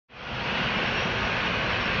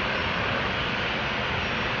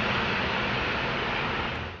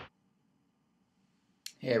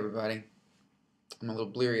Hey everybody. I'm a little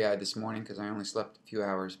bleary-eyed this morning because I only slept a few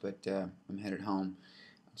hours, but I'm headed home.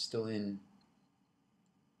 I'm still in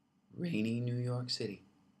rainy New York City.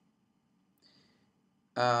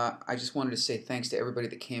 I just wanted to say thanks to everybody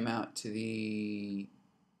that came out to the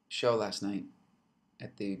show last night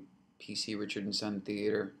at the PC Richard and Son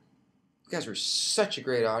Theater. You guys were such a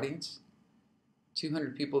great audience.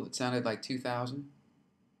 200 people that sounded like 2,000,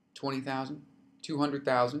 20,000,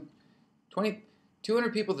 200,000,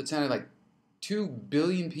 200 people that sounded like 2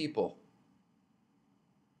 billion people.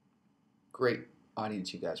 Great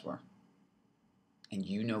audience you guys were. And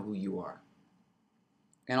you know who you are.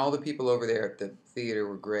 And all the people over there at the theater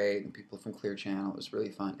were great, and people from Clear Channel. It was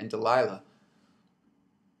really fun. And Delilah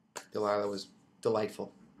was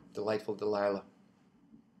delightful. Delightful Delilah.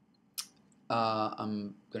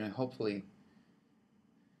 I'm going to hopefully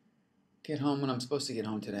get home when I'm supposed to get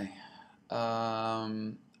home today.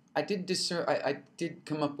 I did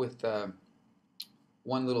come up with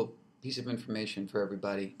one little piece of information for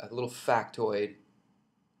everybody, a little factoid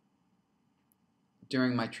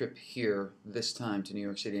during my trip here this time to New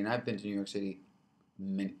York City, and I've been to New York City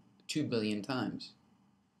 2 billion times.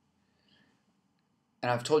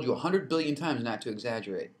 And I've told you 100 billion times not to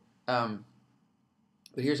exaggerate. But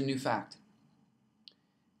here's a new fact.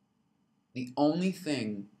 The only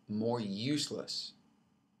thing more useless,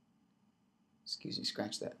 excuse me,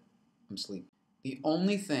 scratch that, I'm asleep. The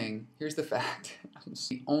only thing, here's the fact,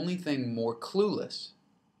 the only thing more clueless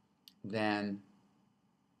than,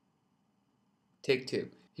 take two,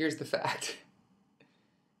 here's the fact.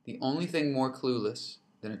 The only thing more clueless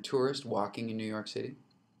than a tourist walking in New York City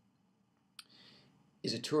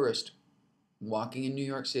is a tourist walking in New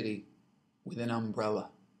York City with an umbrella.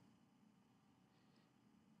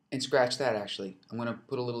 And scratch that, actually. I'm going to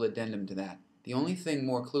put a little addendum to that. The only thing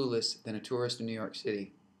more clueless than a tourist in New York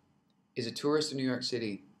City is a tourist in New York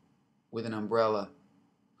City with an umbrella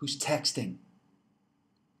who's texting.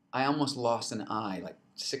 I almost lost an eye like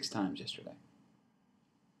 6 times yesterday.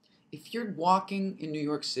 If you're walking in New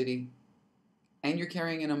York City and you're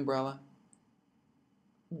carrying an umbrella,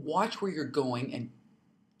 watch where you're going and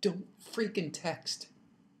don't freaking text.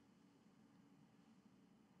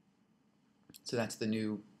 So that's the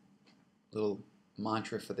new little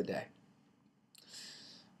mantra for the day.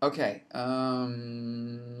 Okay,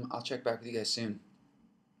 I'll check back with you guys soon.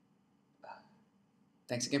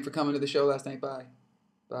 Thanks again for coming to the show last night. Bye.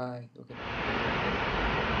 Bye. Okay.